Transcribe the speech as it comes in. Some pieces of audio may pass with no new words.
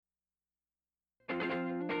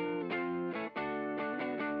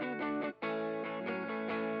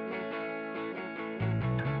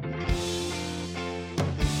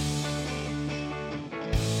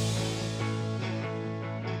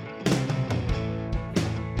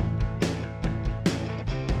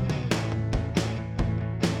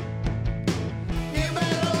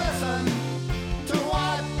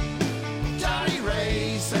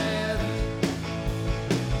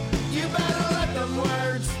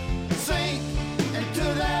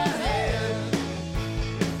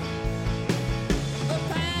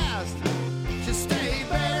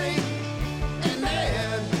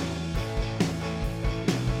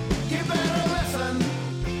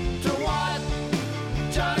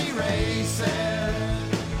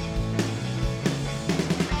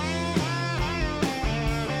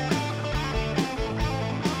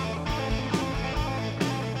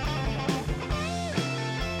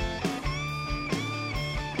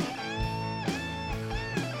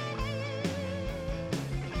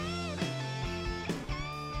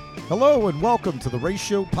Hello and welcome to the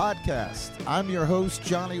Ratio Podcast. I'm your host,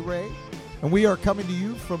 Johnny Ray, and we are coming to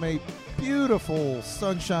you from a beautiful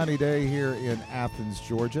sunshiny day here in Athens,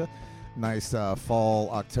 Georgia. Nice fall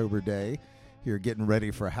October day here, getting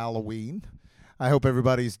ready for Halloween. I hope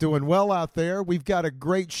everybody's doing well out there. We've got a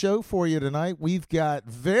great show for you tonight. We've got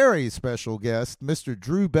very special guest, Mr.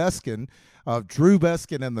 Drew Beskin of Drew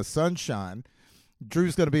Beskin The Sunshine.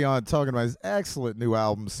 Drew's going to be on talking about his excellent new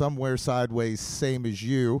album, Somewhere Sideways, Same As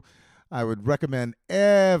You. I would recommend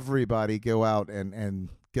everybody go out and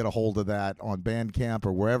get a hold of that on Bandcamp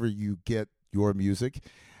or wherever you get your music.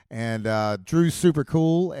 And Drew's super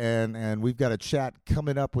cool, and we've got a chat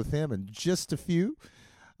coming up with him in just a few.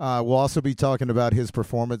 We'll also be talking about his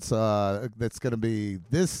performance that's going to be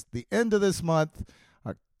the end of this month,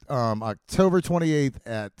 October 28th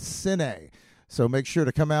at Cine. So make sure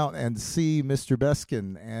to come out and see Mr.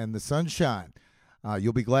 Beskin and The Sunshine.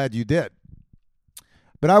 You'll be glad you did.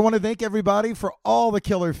 But I want to thank everybody for all the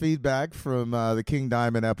killer feedback from the King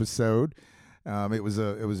Diamond episode. It was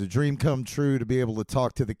a dream come true to be able to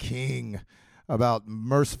talk to the King about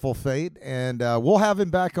Merciful Fate, and we'll have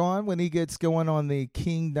him back on when he gets going on the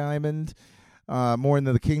King Diamond, more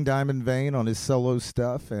into the King Diamond vein on his solo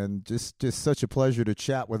stuff, and just such a pleasure to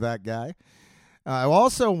chat with that guy. I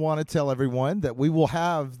also want to tell everyone that we will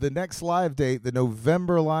have the next live date, the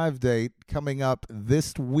November live date, coming up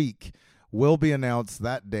this week. Will be announced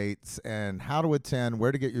that dates and how to attend,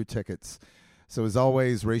 where to get your tickets. So as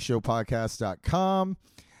always, ratiopodcast.com.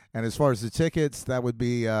 And as far as the tickets, that would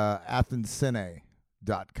be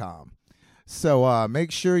athenscine.com. So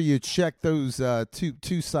make sure you check those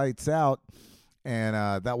two sites out,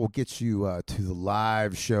 and that will get you to the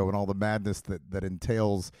live show and all the madness that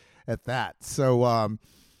entails at that. So,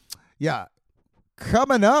 yeah,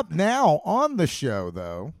 coming up now on the show,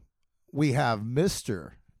 though, we have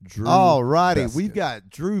Mr. Drew. All righty, we've got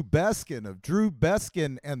Drew Beskin of Drew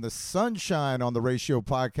Beskin and The Sunshine on the Ratio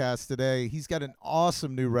Podcast today. He's got an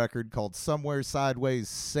awesome new record called Somewhere Sideways,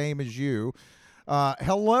 Same As You.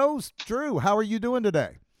 Hello, Drew. How are you doing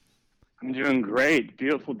today? I'm doing great.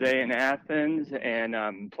 Beautiful day in Athens,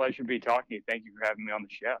 and pleasure to be talking to you. Thank you for having me on the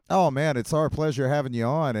show. Oh, man, it's our pleasure having you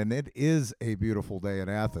on, and it is a beautiful day in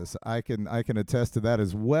Athens. I can attest to that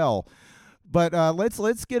as well. But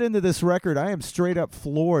let's get into this record. I am straight up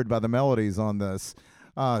floored by the melodies on this.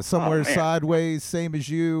 Somewhere Sideways, Same As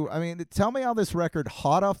You. I mean, tell me how this record,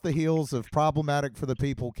 hot off the heels of Problematic for the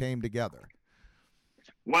People, came together.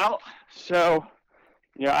 Well, so,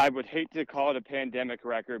 I would hate to call it a pandemic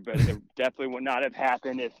record, but it definitely would not have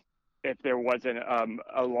happened if there wasn't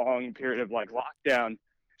a long period of lockdown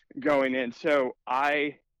going in. So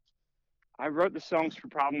I wrote the songs for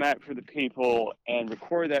Problematic for the People and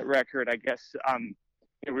recorded that record. I guess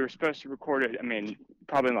we were supposed to record it,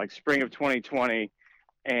 probably in spring of 2020.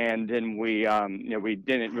 And then we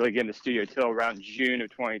didn't really get in the studio till around June of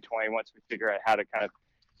 2020 once we figured out how to kind of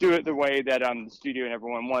do it the way that the studio and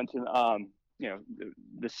everyone wants, and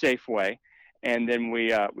the safe way. And then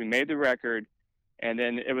we made the record, and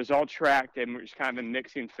then it was all tracked, and we're just kind of in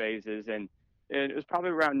mixing phases. And it was probably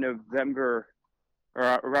around November or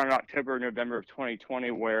around October, November of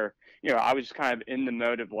 2020, where, I was just kind of in the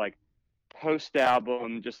mode of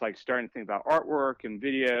post-album, just starting to think about artwork and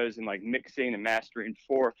videos and mixing and mastering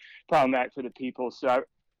for Problematic for the People. So,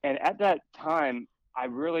 and at that time, I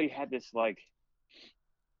really had this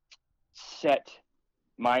set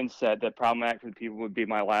mindset that Problematic for the People would be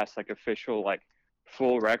my last official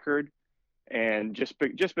full record. And just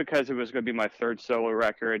because it was going to be my third solo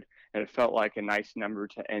record, and it felt like a nice number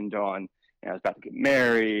to end on. I was about to get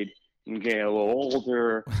married and getting a little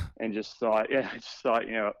older, and just thought, this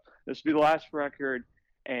would be the last record.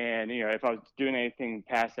 And, if I was doing anything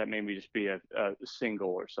past that, maybe just be a single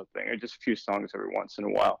or something, or just a few songs every once in a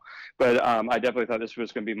while. But I definitely thought this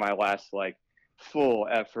was going to be my last, full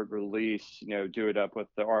effort release, do it up with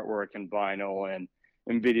the artwork and vinyl and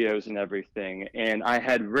videos and everything. And I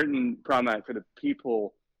had written Problematic for the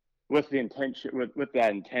People with the intention, with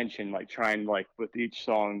that intention, trying with each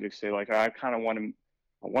song to say I kind of want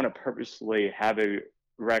to purposely have a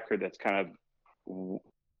record that's kind of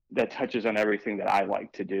that touches on everything that I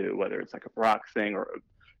like to do, whether it's a rock thing or a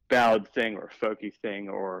ballad thing or a folky thing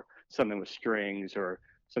or something with strings or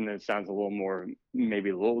something that sounds a little more,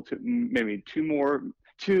 maybe too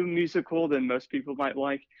musical than most people might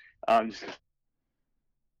like. Just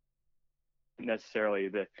necessarily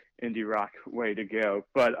the indie rock way to go,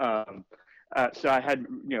 but so I had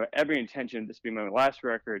every intention of this being my last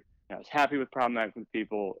record. I was happy with Problematic with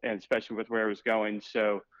People, and especially with where it was going.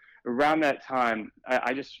 So around that time,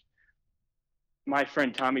 my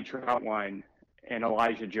friend Tommy Troutwine and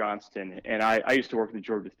Elijah Johnston. And I used to work at the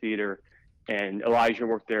Georgia Theater, and Elijah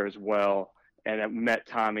worked there as well. And I met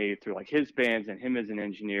Tommy through like his bands and him as an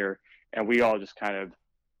engineer. And we all just kind of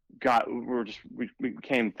we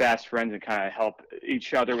became fast friends and kind of help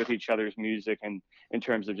each other with each other's music, and in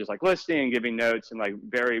terms of just like listening and giving notes, and like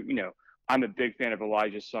very, I'm a big fan of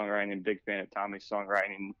Elijah's songwriting and big fan of Tommy's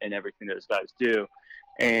songwriting and everything those guys do.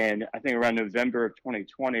 And I think around November of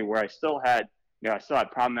 2020, where I still had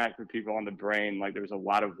problematic for people on the brain, like there was a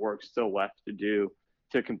lot of work still left to do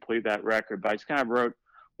to complete that record, but I just kind of wrote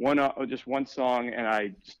just one song, and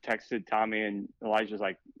I just texted Tommy, and Elijah's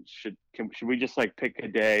like, should we just like pick a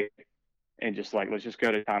day and just like, let's just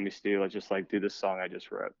go to Tommy's studio, let's just like do this song I just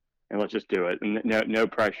wrote, and let's just do it, and no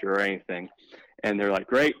pressure or anything. And they're like,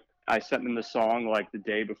 great. I sent them the song like the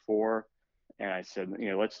day before, and I said,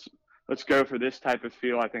 let's go for this type of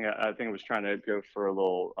feel. I think I was trying to go for a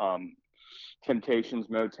little Temptations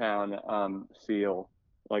Motown feel,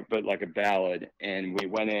 but like a ballad. And we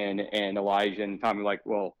went in, and Elijah and Tommy like,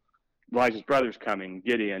 well, Elijah's brother's coming,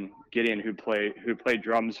 Gideon, who plays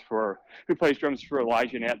drums for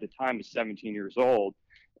Elijah, and at the time was 17 years old.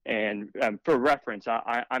 And for reference,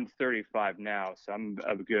 I'm 35 now, so I'm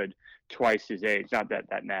a good twice his age. Not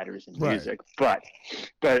that matters in music, right.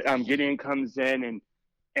 but Gideon comes in,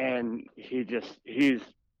 and he's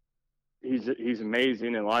amazing,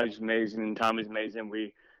 and Elijah's amazing, and Tommy's amazing.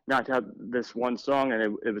 We knocked out this one song,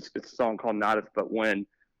 and it's a song called "Not If But When,"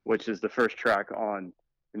 which is the first track on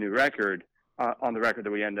the new record, on the record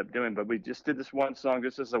that we ended up doing. But we just did this one song.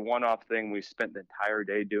 This is a one-off thing. We spent the entire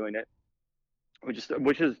day doing it. Which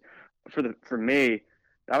is for me,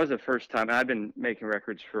 that was the first time. And I've been making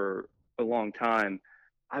records for a long time.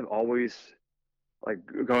 I've always like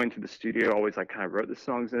going to the studio, always like kind of wrote the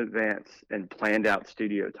songs in advance and planned out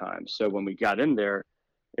studio time. So when we got in there,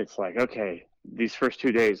 it's like, okay, these first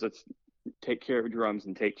 2 days, let's take care of drums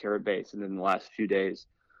and take care of bass, and then the last few days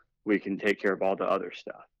we can take care of all the other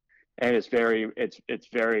stuff. And it's very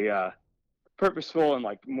purposeful and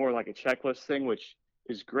like more like a checklist thing, which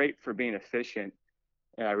is great for being efficient.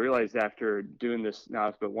 And I realized after doing this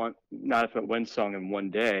Not If But When song in one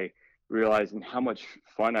day, realizing how much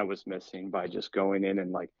fun I was missing by just going in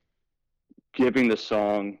and like giving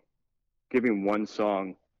one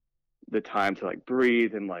song the time to like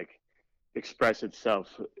breathe and like express itself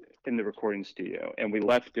in the recording studio. And we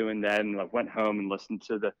left doing that, and like went home and listened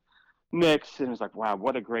to the mix, and it was like, wow,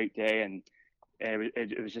 what a great day. And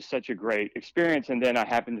it was just such a great experience. And then I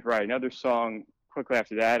happened to write another song quickly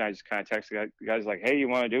after that, and I just kind of texted the guys like, hey, you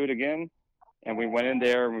want to do it again? And we went in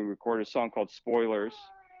there and we recorded a song called Spoilers,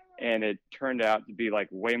 and it turned out to be like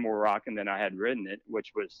way more rocking than I had written it,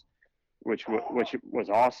 which was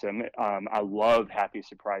awesome. I love happy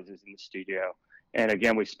surprises in the studio. And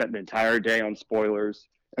again, we spent the entire day on Spoilers,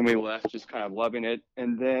 and we left just kind of loving it.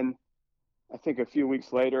 And then I think a few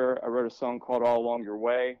weeks later, I wrote a song called All Along Your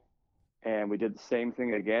Way, and we did the same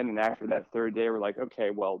thing again. And after that third day, we're like, okay,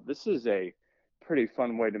 well, this is a pretty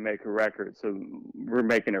fun way to make a record. So we're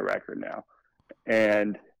making a record now.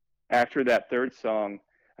 And after that third song,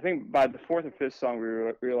 I think by the fourth or fifth song, we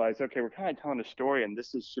realized, okay, we're kind of telling a story, and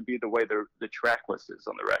this should be the way the track list is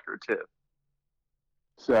on the record too.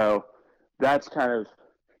 So that's kind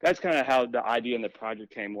of how the idea and the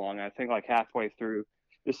project came along. And I think like halfway through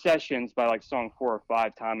the sessions, by like song 4 or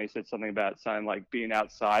 5, Tommy said something about sounding like being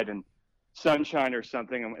outside and sunshine or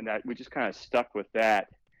something, and that we just kind of stuck with that.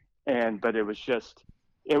 But it was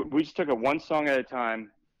we just took it one song at a time,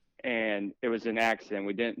 and it was an accident.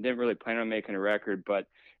 We didn't really plan on making a record, but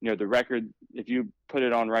the record, if you put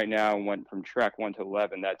it on right now and went from track 1 to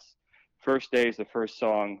 11, that's first day is the first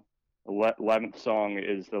song, 11th song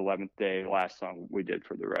is the 11th day, last song we did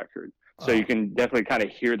for the record. So you can definitely kind of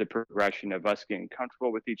hear the progression of us getting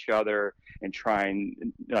comfortable with each other and trying,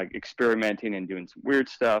 like, experimenting and doing some weird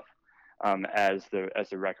stuff as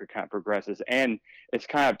the record kind of progresses. And it's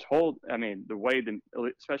kind of told, I mean, the way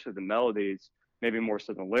especially the melodies, maybe more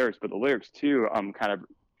so than the lyrics, but the lyrics too, kind of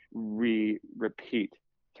repeat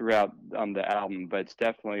throughout the album. But it's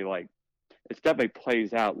definitely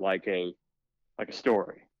plays out like a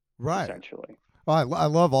story, right? Essentially. Well, I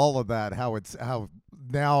love all of that. How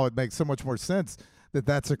now it makes so much more sense that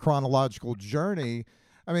that's a chronological journey.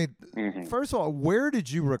 I mean, First of all, where did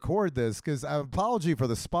you record this? Because I apology for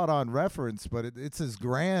the spot-on reference, but it's as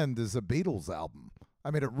grand as a Beatles album.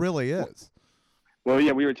 I mean, it really is. Well,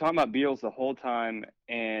 yeah, we were talking about Beatles the whole time,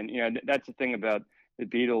 and that's the thing about the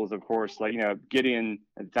Beatles, of course. Like, Gideon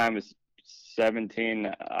at the time was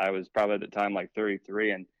 17. I was probably at the time like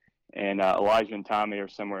 33, and Elijah and Tommy are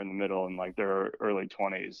somewhere in the middle in like their early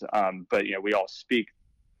 20s. But we all speak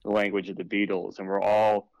the language of the Beatles, and we're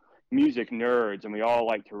all music nerds, and we all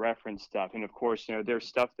like to reference stuff. And of course, there's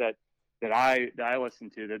stuff that I listen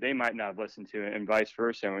to that they might not have listened to, and vice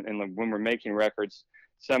versa. And like, when we're making records,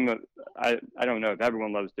 I don't know if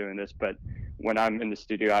everyone loves doing this, but when I'm in the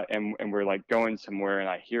studio and we're like going somewhere and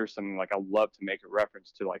I hear something, like I love to make a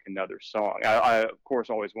reference to like another song. I of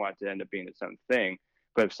course always want it to end up being its own thing,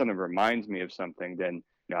 but if something reminds me of something, then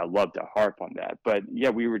I love to harp on that. But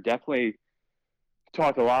yeah, we were definitely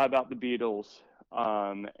talked a lot about the Beatles,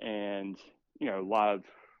 and a lot of.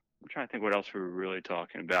 I'm trying to think what else we were really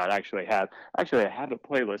talking about. I have a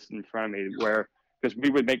playlist in front of me where, because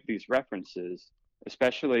we would make these references,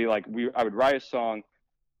 especially like I would write a song,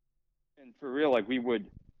 and for real, like we would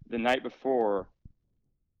the night before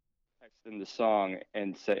text in the song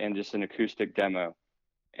and say, and just an acoustic demo,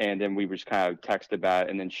 and then we would just kind of text about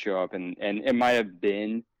it and then show up, and it might have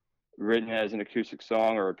been written as an acoustic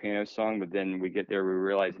song or a piano song, but then we get there, we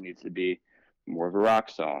realize it needs to be more of a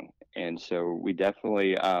rock song. And so we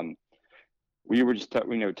definitely we were just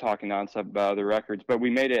talking nonstop about other records, but we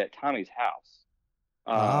made it at Tommy's house,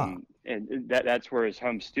 and that's where his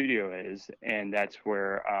home studio is, and that's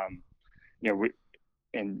where we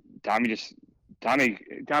and Tommy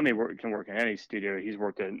can work in any studio. He's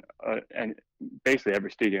worked in and basically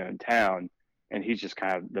every studio in town, and he's just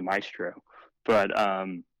kind of the maestro. But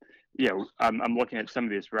I'm looking at some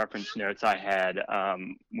of these reference notes I had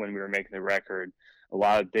when we were making the record. A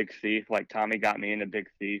lot of Big Thief, like Tommy got me into Big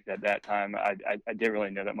Thief at that time. I didn't really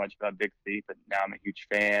know that much about Big Thief, but now I'm a huge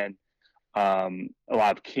fan. A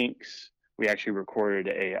lot of Kinks. We actually recorded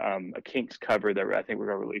a Kinks cover that I think we're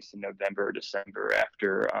going to release in November or December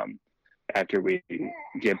after we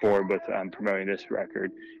get bored with promoting this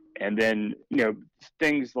record. And then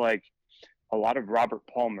things like a lot of Robert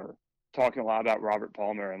Palmer, talking a lot about Robert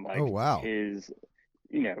Palmer and like his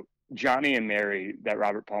Johnny and Mary, that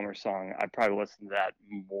Robert Palmer song. I probably listened to that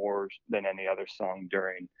more than any other song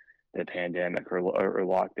during the pandemic or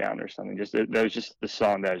lockdown or something. That was just the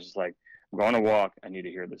song that I was just like, I'm going to walk, I need to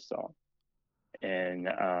hear this song. And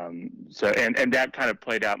and that kind of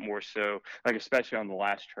played out more so, like especially on the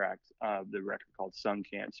last track of the record called Sun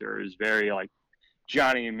Cancer. It was very like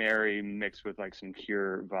Johnny and Mary mixed with like some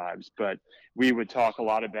Cure vibes. But we would talk a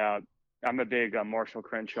lot about, I'm a big Marshall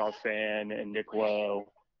Crenshaw fan, and Nick Lowe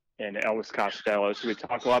and Elvis Costello, so we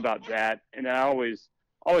talk a lot about that. And I always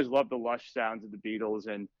loved the lush sounds of the Beatles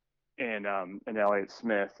and Elliott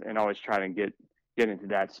Smith, and always try to get into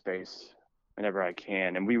that space whenever I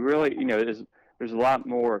can. And we really, there's a lot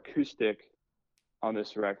more acoustic on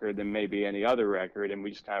this record than maybe any other record, and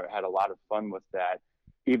we just kind of had a lot of fun with that.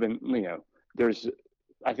 Even there's,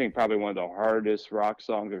 I think, probably one of the hardest rock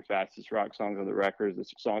songs or fastest rock songs on the record is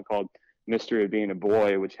this song called Mystery of Being a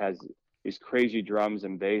Boy, which has these crazy drums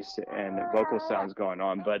and bass and vocal sounds going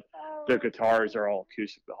on, but the guitars are all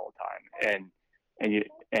acoustic the whole time. And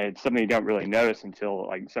it's something you don't really notice until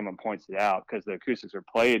like someone points it out, because the acoustics are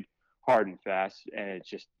played hard and fast, and it's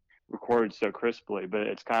just recorded so crisply. But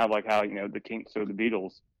it's kind of like how the Kinks or the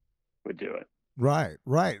Beatles would do it. Right.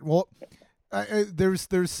 Well,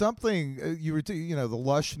 there's something you were the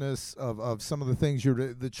lushness of some of the things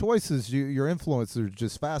the choices your influence are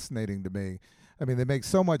just fascinating to me. I mean, they make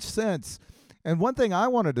so much sense. And one thing I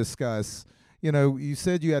want to discuss, you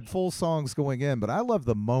said you had full songs going in, but I love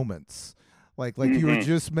the moments. Like you were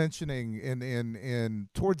just mentioning in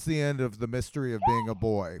towards the end of The Mystery of Being a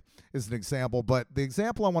Boy is an example. But the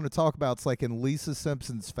example I want to talk about is like in Lisa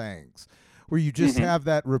Simpson's Fangs, where you just have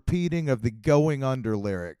that repeating of the going under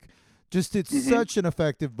lyric. Just it's such an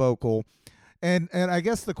effective vocal. And I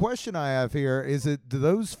guess the question I have here is, do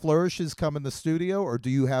those flourishes come in the studio, or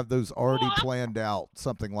do you have those already planned out,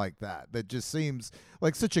 something like that? That just seems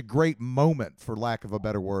like such a great moment, for lack of a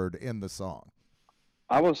better word, in the song.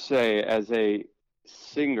 I will say, as a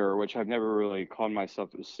singer, which I've never really called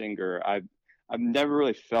myself a singer, I've never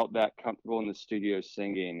really felt that comfortable in the studio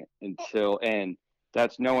singing and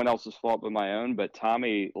that's no one else's fault but my own. But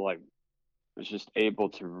Tommy was just able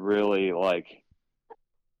to really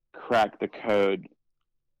crack the code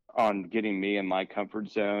on getting me in my comfort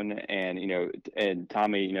zone. And and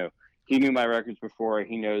Tommy, he knew my records before.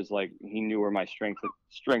 He knows, he knew where my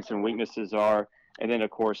strengths and weaknesses are. And then of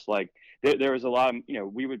course, there was a lot of,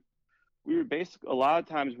 we would basically, a lot of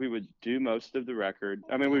times we would do most of the record.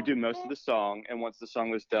 I mean, we would do most of the song, and once the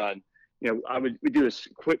song was done, we do a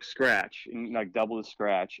quick scratch and double the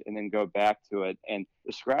scratch, and then go back to it. And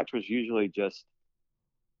the scratch was usually just,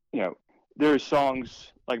 there are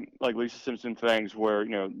songs like Lisa Simpson Fangs where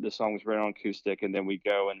the song was written on acoustic, and then we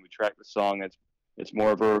go and we track the song. It's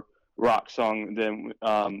more of a rock song than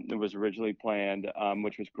it was originally planned,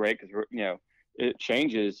 which was great because it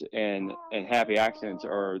changes, and happy accidents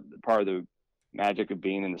are part of the magic of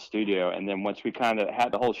being in the studio. And then once we kind of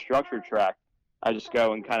had the whole structure track, I just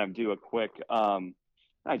go and kind of do a quick,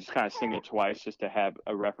 I just kind of sing it twice just to have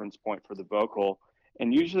a reference point for the vocal.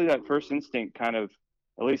 And usually that first instinct kind of,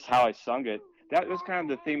 at least how I sung it, that was kind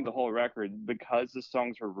of the theme of the whole record, because the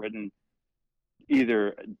songs were written either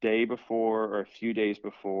a day before or a few days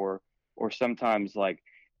before, or sometimes like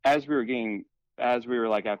as we were getting, as we were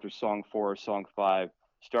like after song 4 or song 5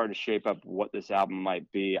 started to shape up what this album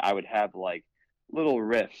might be, I would have like little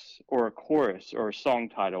riffs or a chorus or a song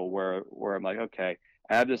title where I'm like, okay,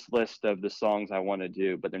 I have this list of the songs I want to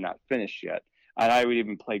do, but they're not finished yet. And I would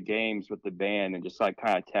even play games with the band and just like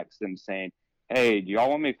kind of text them saying, hey, do y'all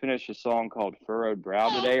want me to finish a song called Furrowed Brow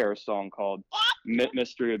today, or a song called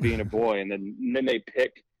Mystery of Being a Boy? And then they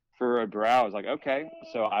pick Furrowed Brow. I was like, okay,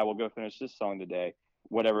 so I will go finish this song today.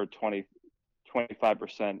 Whatever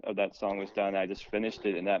 25% of that song was done, I just finished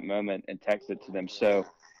it in that moment and texted it to them. So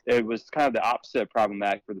it was kind of the opposite of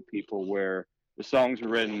Problematic for the People, where the songs were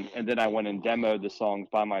written and then I went and demoed the songs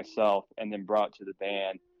by myself and then brought to the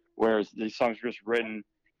band. Whereas these songs were just written,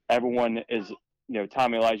 everyone is,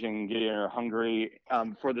 Tommy, Elijah, and Gideon are hungry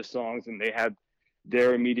for the songs, and they have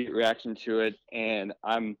their immediate reaction to it. And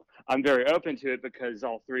I'm very open to it because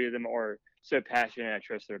all three of them are so passionate and I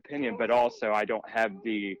trust their opinion. But also, I don't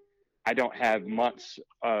have months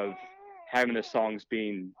of having the songs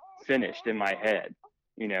being finished in my head.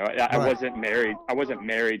 I wasn't married. I wasn't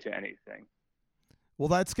married to anything. Well,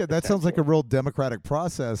 that's good. That sounds like a real democratic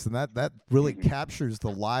process, and that really captures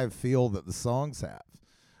the live feel that the songs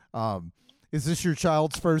have. Is this your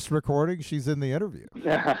child's first recording? She's in the interview.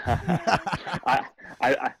 I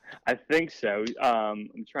think so.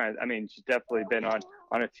 I'm trying. I mean, she's definitely been on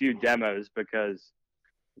a few demos because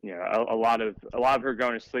a lot of her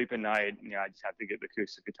going to sleep at night. I just have to get the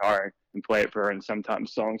acoustic guitar and play it for her, and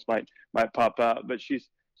sometimes songs might pop out. But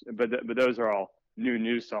but those are all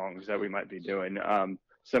new songs that we might be doing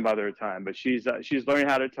some other time. But she's learning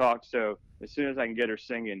how to talk, so as soon as I can get her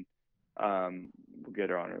singing, we'll get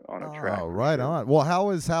her on a track. Oh, right on. Well,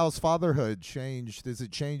 how's fatherhood changed? Has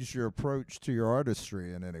it changed your approach to your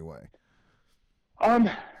artistry in any way?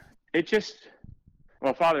 It just,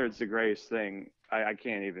 fatherhood's the greatest thing. I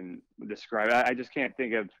can't even describe it. I just can't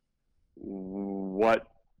think of what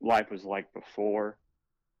life was like before.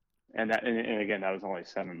 And again, that was only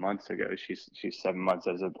 7 months ago. She's 7 months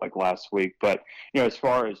as of like last week. But as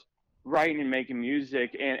far as writing and making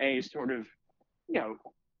music and a sort of,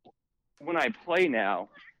 when I play now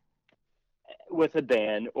with a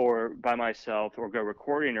band or by myself or go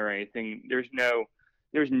recording or anything, there's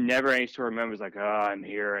never any sort of moments like, oh, I'm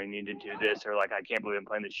here, I need to do this, or like, I can't believe I'm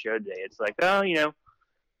playing this show today. It's like, oh,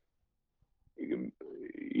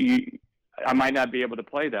 I might not be able to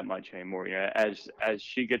play that much anymore. As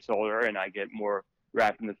she gets older and I get more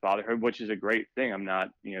wrapped in the fatherhood, which is a great thing. I'm not,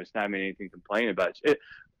 it's not anything to complain about.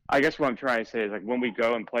 I guess what I'm trying to say is like when we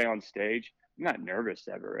go and play on stage, I'm not nervous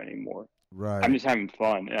ever anymore. Right. I'm just having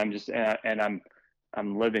fun, and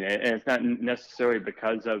I'm living it, and it's not necessarily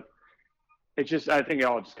because of. It's just, I think it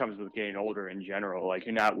all just comes with getting older in general. Like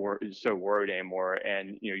you're not so worried anymore,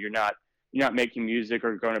 and you're not making music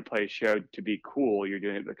or going to play a show to be cool. You're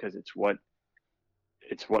doing it because it's what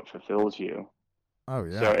fulfills you. Oh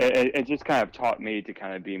yeah. So it just kind of taught me to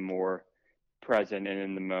kind of be more present and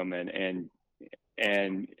in the moment,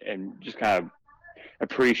 and just kind of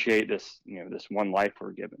appreciate this this one life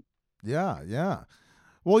we're given. Yeah.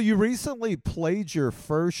 Well, you recently played your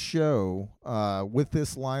first show with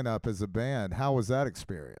this lineup as a band. How was that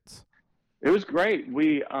experience? It was great.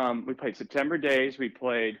 We played September Days. We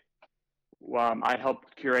played. I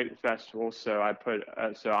helped curate the festival, so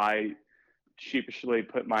I sheepishly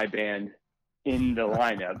put my band in the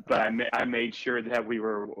lineup, but I made sure that we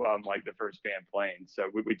were like the first band playing. So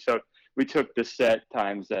we took the set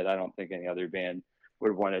times that I don't think any other band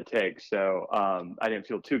would want to take. So I didn't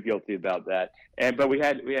feel too guilty about that. But we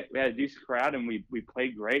had a decent crowd, and we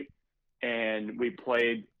played great. And we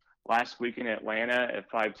played last week in Atlanta at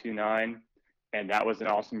 529, and that was an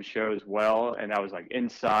awesome show as well. And that was like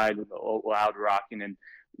inside with the loud rocking. And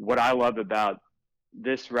what I love about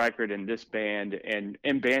this record and this band and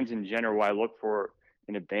bands in general, what I look for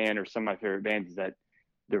in a band or some of my favorite bands is that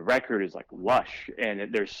the record is like lush and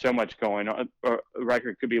there's so much going on. Or a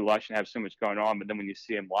record could be lush and have so much going on, but then when you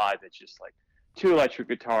see them live, it's just like 2 electric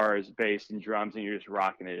guitars, bass, and drums, and you're just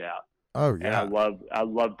rocking it out. Oh yeah. And I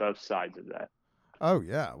love both sides of that. Oh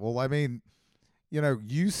yeah. Well, I mean,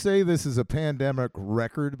 you say this is a pandemic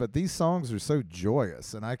record, but these songs are so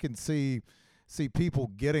joyous, and I can see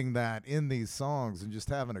people getting that in these songs and just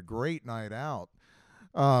having a great night out.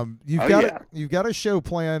 You've Oh got yeah. you've got a show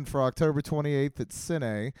planned for October 28th at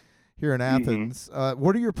Cine here in Athens.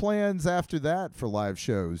 What are your plans after that for live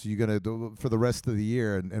shows? You gonna do for the rest of the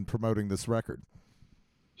year and promoting this record?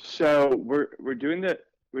 So we're doing the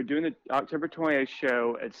October 28th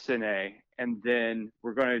show at Cine, and then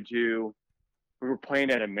we were playing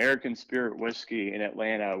at American Spirit Whiskey in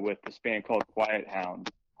Atlanta with this band called Quiet Hound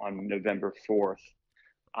on November 4th.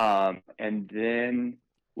 And then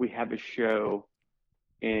we have a show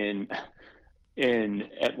in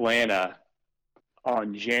Atlanta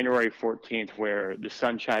on January 14th where the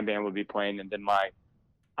Sunshine Band will be playing, and then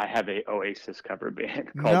I have a Oasis cover band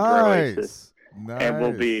called Broasis, Nice, and nice.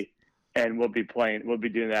 we'll be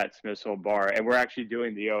doing that at Smithsonian Bar, and we're actually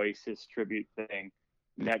doing the Oasis tribute thing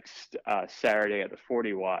next Saturday at the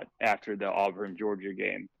 40 Watt after the Auburn Georgia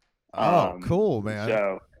game. Oh, cool, man.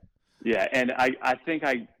 So yeah, and I think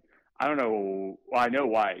I don't know. Well, I know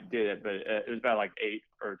why I did it, but it was about like 8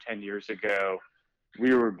 or 10 years ago.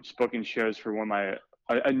 We were booking shows for one of my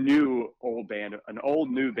a new old band, an old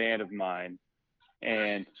new band of mine,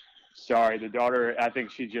 and sorry, the daughter. I think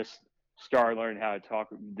she just started learning how to talk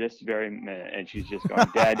this very minute, and she's just going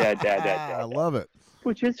dad, dad, dad, dad, I dad, dad, love it.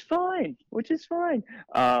 which is fine, which is fine.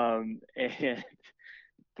 And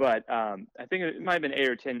but I think it might have been 8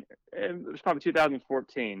 or 10. It was probably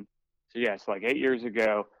 2014. So yes, like 8 years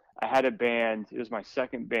ago, I had a band. It was my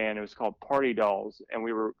second band. It was called Party Dolls, and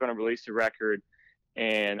we were going to release a record.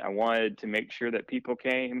 And I wanted to make sure that people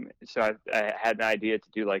came, so I had an idea to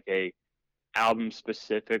do like a album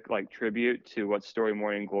specific like tribute to What Story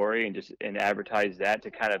Morning Glory, and just and advertise that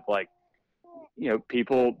to kind of like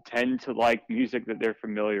people tend to like music that they're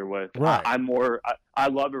familiar with. Right. I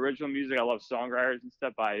love original music. I love songwriters and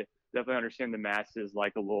stuff. I definitely understand the masses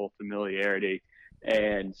like a little familiarity,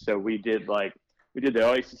 and so we did the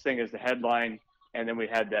Oasis thing as the headline, and then we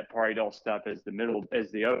had that Party Doll stuff as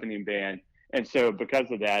the opening band. And so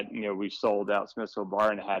because of that, we sold out Smithsonian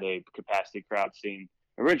Bar and had a capacity crowd seeing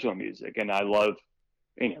original music. And I love,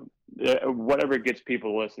 whatever gets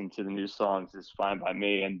people to listen to the new songs is fine by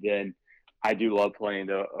me. And then I do love playing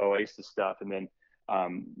the Oasis stuff. And then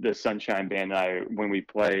the Sunshine Band and I, when we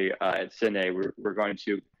play at Cine, we're going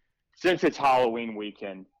to, since it's Halloween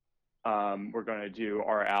weekend, we're going to do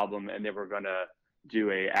our album, and then we're going to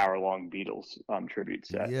do a hour-long Beatles tribute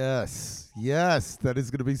set. Yes, yes, that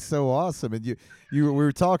is going to be so awesome. And we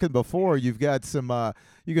were talking before. You've got some.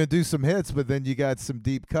 You're going to do some hits, but then you got some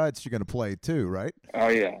deep cuts you're going to play too, right? Oh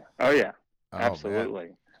yeah, Oh,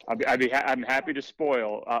 absolutely. I'm happy to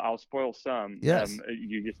spoil. I'll spoil some. Yes.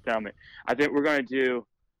 You just tell me. I think we're going to do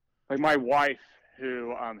like my wife,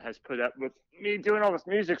 who has put up with me doing all this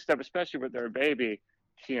music stuff, especially with their baby.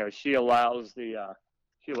 She allows the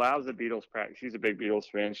Beatles practice. She's a big Beatles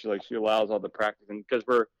fan. She allows all the practice, and because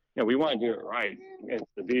we want to do it right. It's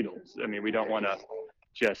the Beatles. I mean, we don't want to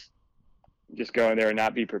just go in there and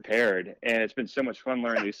not be prepared. And it's been so much fun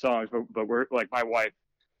learning these songs. But we're like, my wife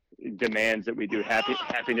demands that we do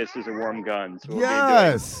Happiness is a Warm Gun. So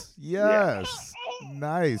yes.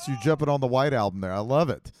 Nice. You're jumping on the White Album there. I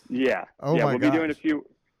love it. Yeah. Oh yeah, my we'll gosh. be doing a few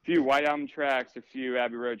White Album tracks, a few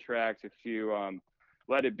Abbey Road tracks, a few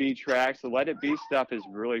Let It Be tracks. The Let It Be stuff is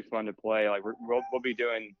really fun to play. Like we'll be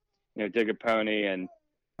doing, Dig a Pony and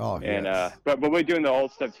yes. but we're doing the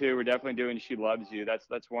old stuff too. We're definitely doing She Loves You. That's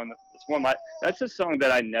a song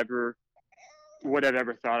that I never would have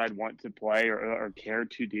ever thought I'd want to play or care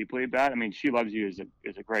too deeply about. I mean, She Loves You is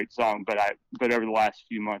a great song, but over the last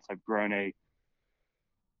few months I've grown a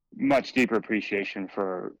much deeper appreciation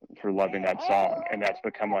for loving that song, and that's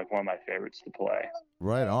become like one of my favorites to play.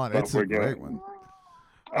 Right on. It's a great one.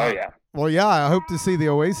 Oh yeah. Well, yeah, I hope to see the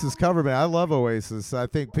Oasis cover band. I love Oasis. I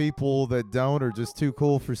think people that don't are just too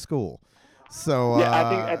cool for school. So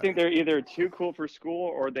yeah, I think they're either too cool for school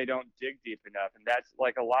or they don't dig deep enough, and that's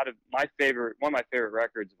like a lot of one of my favorite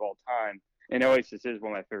records of all time. And Oasis is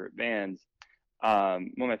one of my favorite bands.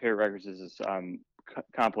 One of my favorite records is this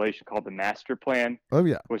compilation called The Master Plan. Oh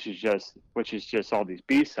yeah, which is just all these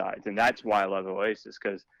B-sides, and that's why I love Oasis,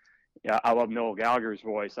 because I love Noel Gallagher's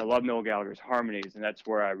voice. I love Noel Gallagher's harmonies, and that's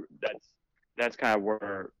kind of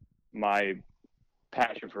where my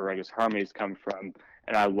passion for his harmonies come from.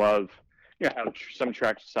 And I love how some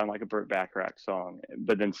tracks sound like a Burt Bacharach song,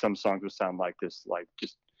 but then some songs would sound like this, like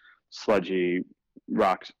just sludgy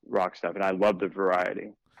rock stuff, and I love the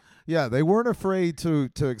variety. Yeah, they weren't afraid to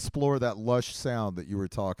explore that lush sound that you were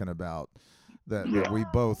talking about that we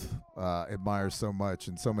both admire so much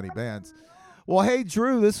in so many bands. Well, hey,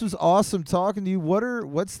 Drew, this was awesome talking to you.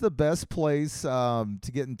 What's the best place to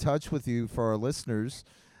get in touch with you for our listeners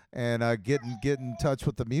and get in touch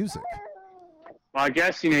with the music? Well, I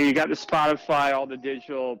guess you got the Spotify, all the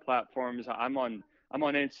digital platforms. I'm on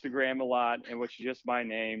Instagram a lot, and which is just my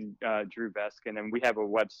name, Drew Beskin, and we have a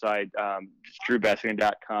website, just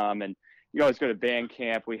drewbeskin.com, and you always go to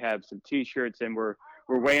Bandcamp. We have some T-shirts, and we're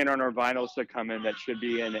waiting on our vinyls to come in. That should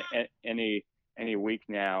be in any week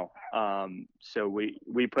now. So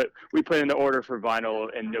we put in the order for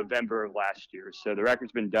vinyl in November of last year. So the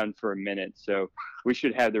record's been done for a minute. So we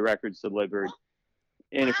should have the records delivered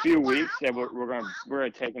in a few weeks, and we're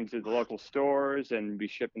gonna take them to the local stores and be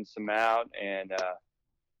shipping some out, and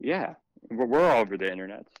yeah, we're all over the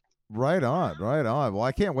internet. Right on, right on. Well,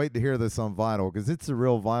 I can't wait to hear this on vinyl because it's a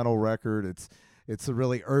real vinyl record. It's a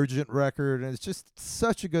really urgent record, and it's just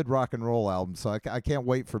such a good rock and roll album. So I can't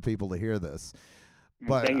wait for people to hear this.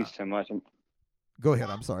 But Thank you so much. Go ahead.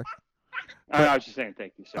 I'm sorry. I was just saying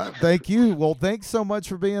thank you so much. Thank you. Well, thanks so much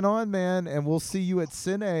for being on, man. And we'll see you at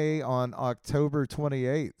Cine on October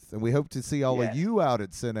 28th. And we hope to see all of you out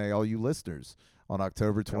at Cine, all you listeners, on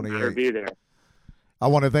October 28th. I'll be there. I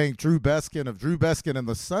want to thank Drew Beskin of Drew Beskin and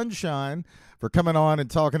The Sunshine for coming on and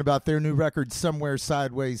talking about their new record, Somewhere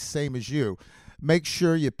Sideways, Same as You. Make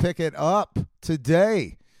sure you pick it up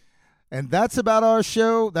today. And that's about our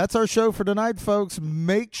show. That's our show for tonight, folks.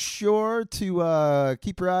 Make sure to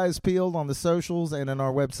keep your eyes peeled on the socials and on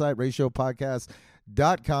our website,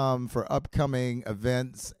 ratiopodcast.com, for upcoming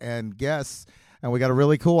events and guests. And we got a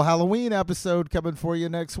really cool Halloween episode coming for you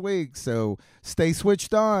next week. So stay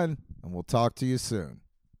switched on, and we'll talk to you soon.